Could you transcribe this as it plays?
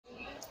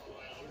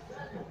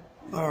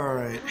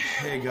Alright,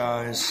 hey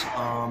guys,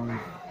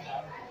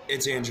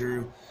 it's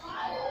Andrew.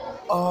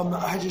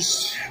 I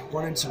just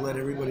wanted to let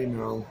everybody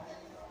know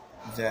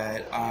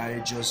that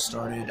I just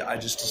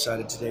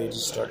decided today to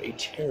start a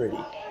charity.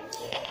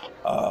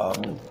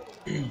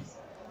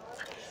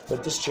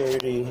 What this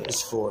charity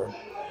is for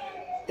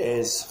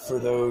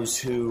those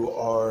who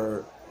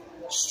are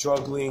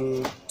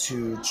struggling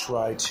to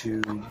try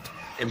to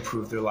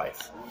improve their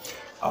life,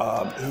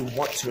 who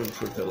want to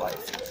improve their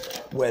life,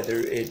 whether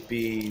it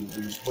be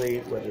lose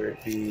weight, whether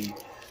it be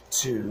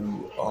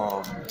to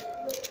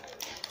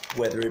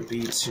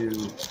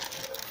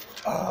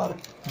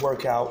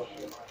work out,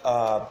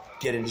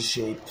 get into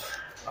shape,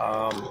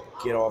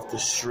 get off the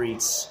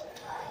streets,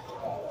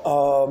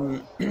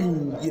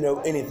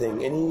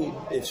 anything.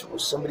 If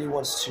somebody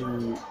wants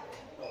to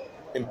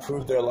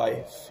improve their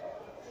life,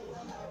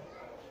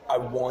 I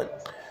want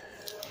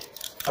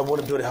to be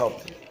able to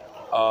help them.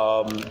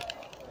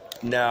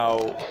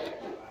 Now,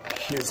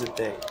 here's the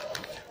thing.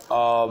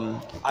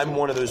 I'm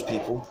one of those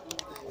people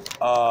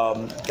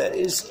that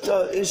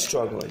is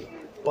struggling,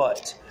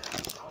 but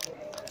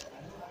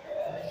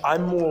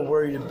I'm more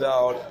worried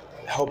about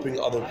helping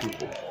other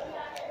people.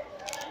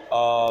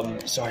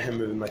 Sorry, I'm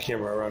moving my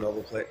camera around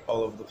all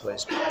over the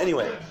place.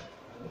 Anyway,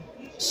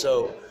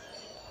 so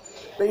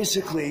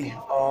basically,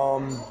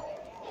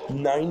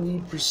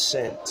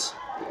 90%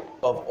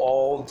 of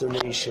all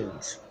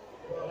donations,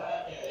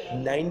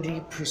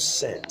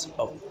 90%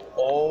 of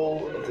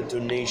all of the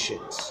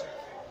donations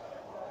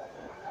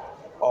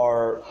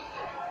are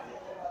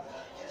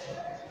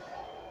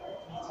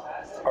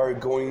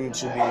going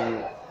to be,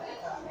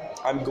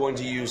 I'm going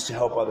to use to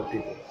help other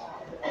people.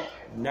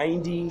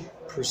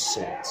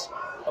 90%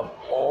 of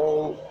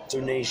all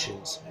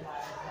donations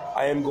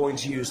I am going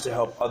to use to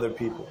help other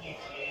people.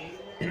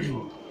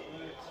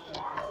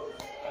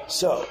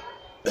 So,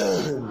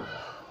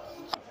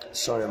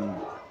 sorry, I'm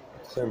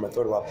clearing my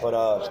throat a lot,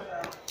 but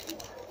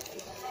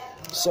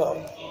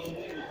so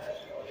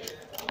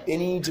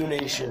any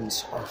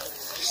donations are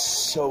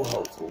so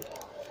helpful.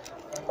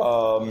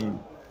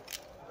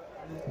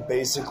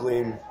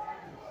 Basically,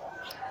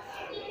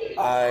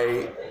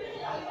 I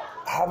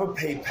have a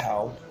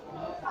PayPal,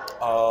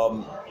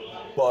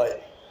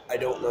 but I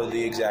don't know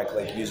the exact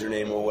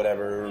username or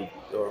whatever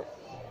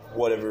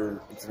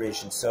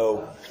information.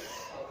 So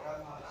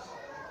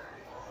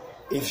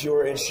if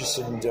you're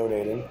interested in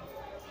donating,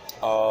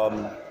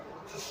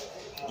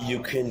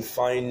 you can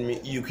find me.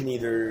 You can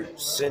either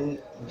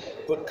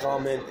put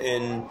comment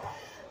in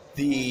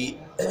the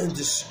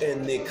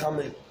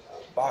comment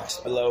box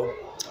below,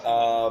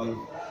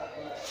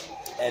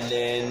 and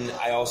then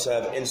I also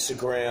have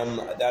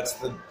Instagram. That's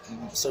the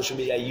social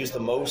media I use the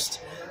most.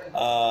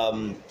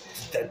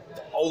 That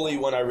only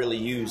one I really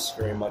use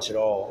very much at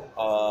all.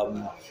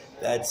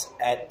 That's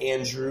at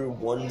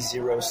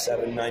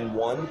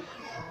Andrew10791.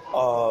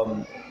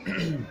 I'm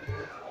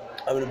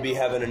going to be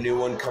having a new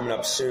one coming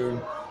up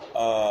soon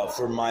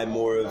for my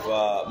more of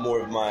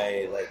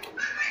my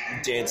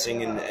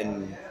dancing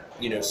and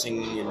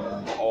singing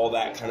and all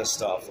that kind of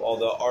stuff, all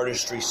the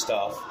artistry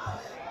stuff.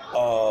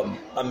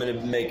 I'm going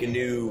to make a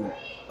new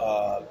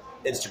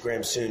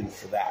Instagram soon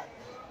for that,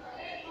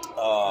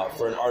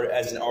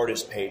 as an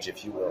artist page,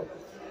 if you will.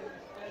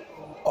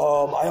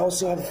 I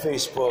also have a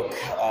Facebook.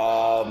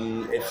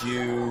 If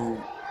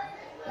you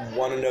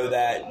want to know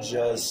that,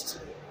 just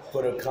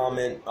put a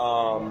comment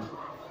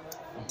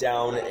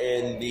down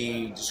in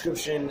the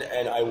description,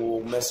 and I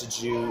will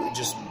message you.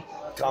 Just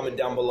comment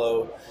down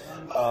below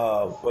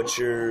what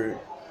your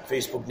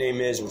Facebook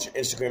name is, what your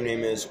Instagram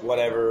name is,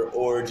 whatever,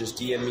 or just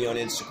DM me on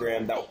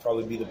Instagram. That would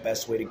probably be the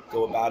best way to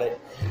go about it.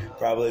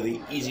 Probably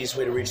the easiest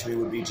way to reach me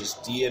would be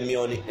just DM me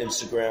on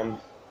Instagram.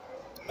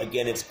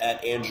 Again, it's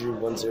at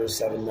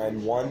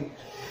Andrew10791.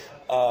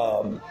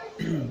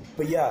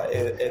 But yeah,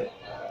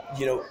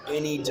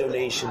 any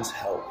donations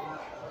help.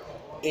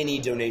 Any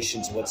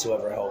donations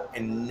whatsoever help.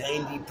 And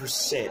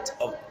 90%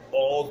 of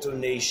all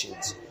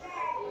donations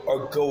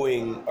I'm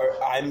going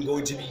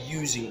to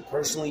be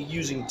personally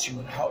using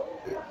to help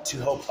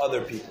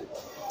other people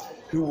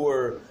who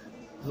are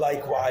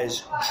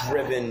likewise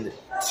driven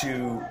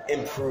to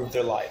improve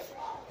their life.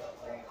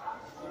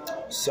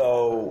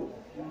 So,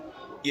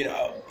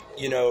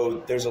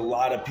 there's a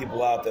lot of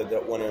people out there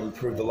that want to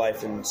improve their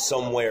life in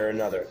some way or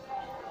another.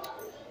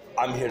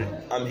 I'm here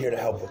to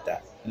help with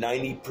that.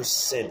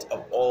 90%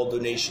 of all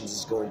donations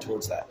is going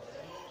towards that.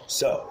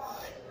 So,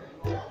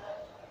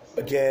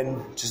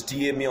 again, just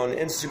DM me on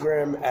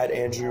Instagram at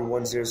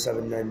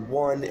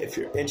Andrew10791 if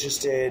you're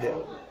interested.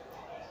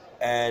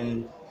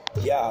 And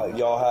yeah,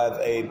 y'all have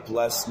a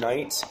blessed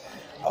night.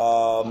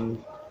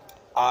 I'm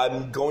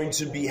going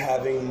to be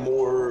having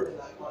more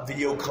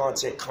video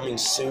content coming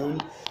soon.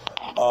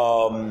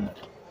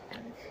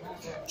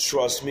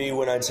 Trust me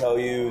when I tell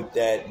you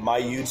that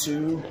my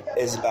YouTube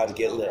is about to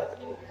get lit.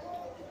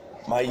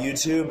 My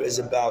YouTube is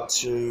about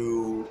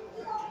to...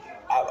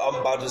 I'm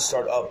about to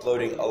start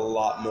uploading a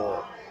lot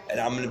more. And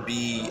I'm gonna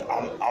be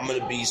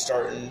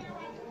starting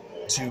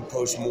to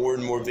post more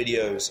and more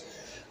videos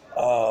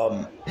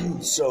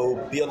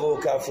So be on the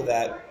lookout for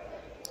that.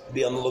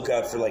 Be on the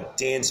lookout for like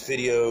dance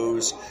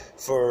videos,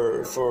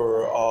 for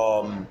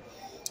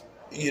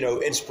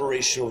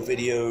inspirational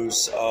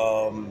videos,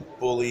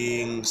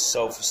 bullying,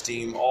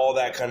 self-esteem, all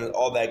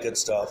that good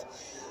stuff.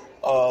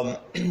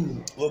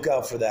 Look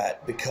out for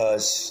that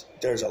because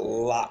there's a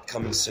lot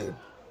coming soon.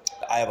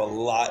 I have a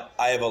lot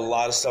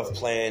of stuff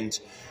planned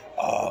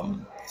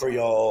for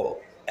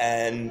y'all,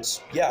 and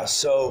yeah.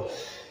 So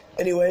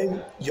anyway,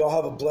 y'all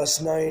have a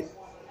blessed night.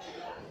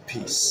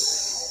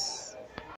 Peace.